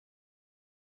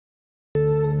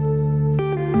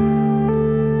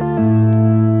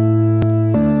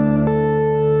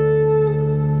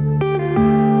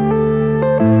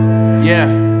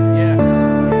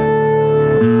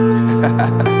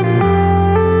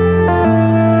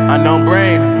Unknown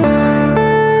Brain,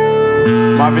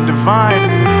 Marvin,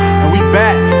 and we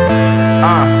back.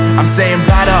 I'm saying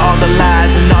bye to all the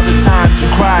lies and all the times you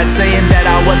cried, saying that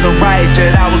I wasn't right,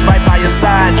 yet I was right by your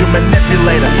side. You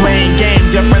manipulator, playing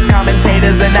games, your friends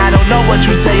commentators, and I don't know what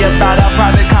you say about our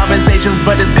private conversations,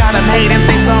 but it's got them hating.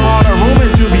 Thanks to all the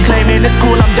rumors you be claiming. It's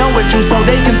cool, I'm done with you, so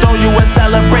they can throw you a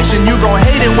celebration. You gon'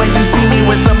 hate it when you see me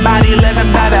with somebody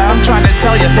living better. I'm trying to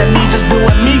tell you that me just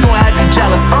doing me gon' have you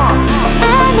jealous.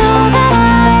 I know that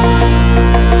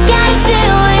I gotta stay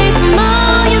away from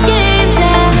all your games,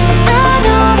 yeah. I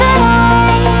know that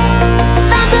I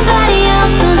found somebody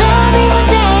else to love me one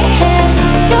day, yeah.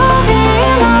 You'll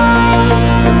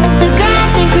realize the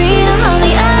grass ain't greener on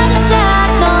the other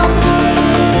side, no.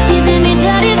 You did me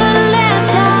dirty for the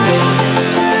last time,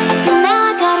 so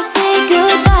now I gotta say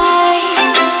goodbye.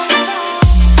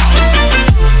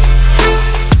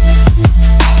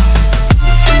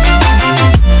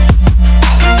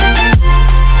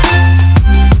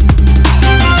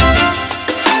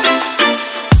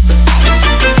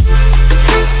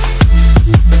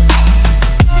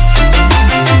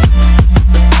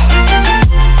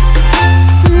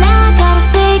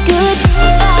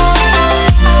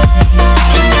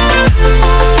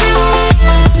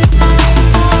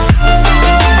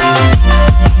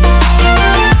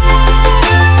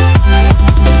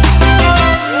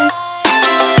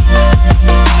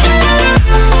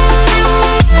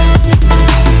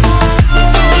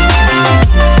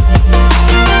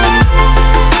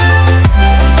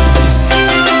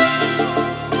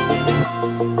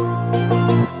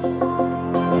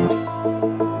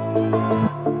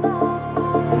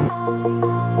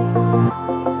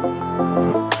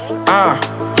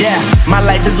 Yeah, my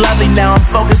life is lovely now, I'm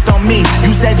focused on me.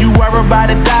 You said you were about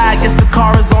to die, I guess the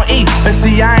car is on E. But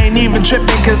see, I ain't even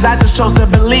tripping, cause I just chose to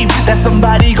believe that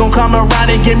somebody gon' come around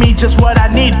and give me just what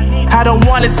I need. I don't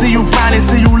wanna see you frowning,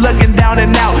 see you looking down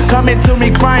and out, coming to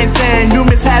me crying, saying you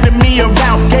miss having me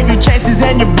around. Gave you chances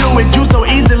and you blew it, you so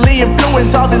easily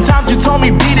influenced. All the times you told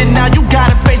me beat it, now you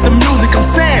gotta face the music. I'm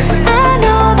saying I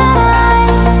know that